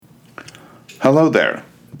Hello there.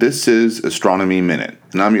 This is Astronomy Minute,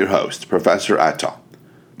 and I'm your host, Professor Atta.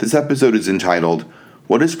 This episode is entitled,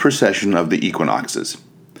 What is Precession of the Equinoxes?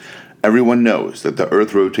 Everyone knows that the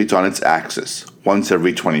Earth rotates on its axis once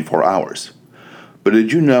every 24 hours. But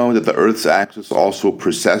did you know that the Earth's axis also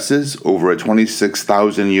precesses over a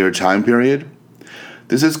 26,000-year time period?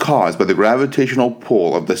 This is caused by the gravitational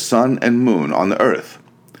pull of the Sun and Moon on the Earth.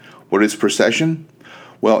 What is precession?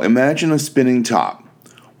 Well, imagine a spinning top.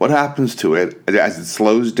 What happens to it as it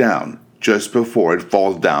slows down just before it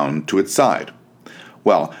falls down to its side?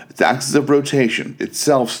 Well, its axis of rotation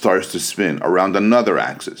itself starts to spin around another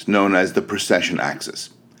axis known as the precession axis.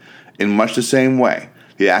 In much the same way,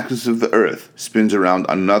 the axis of the Earth spins around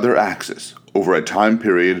another axis over a time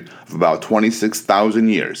period of about 26,000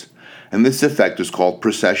 years, and this effect is called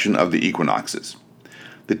precession of the equinoxes.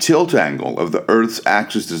 The tilt angle of the Earth's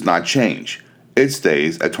axis does not change. It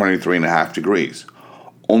stays at 23.5 degrees.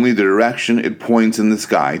 Only the direction it points in the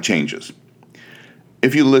sky changes.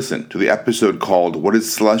 If you listen to the episode called What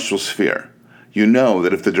is Celestial Sphere, you know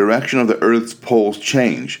that if the direction of the Earth's poles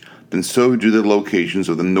change, then so do the locations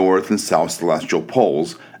of the north and south celestial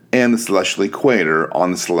poles and the celestial equator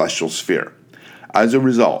on the celestial sphere. As a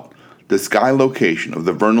result, the sky location of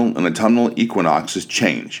the vernal and autumnal equinoxes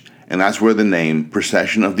change, and that's where the name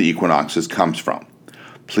precession of the equinoxes comes from.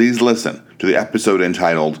 Please listen to the episode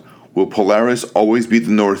entitled, Will Polaris Always Be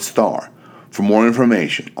the North Star? For more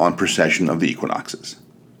information on precession of the equinoxes.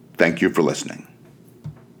 Thank you for listening.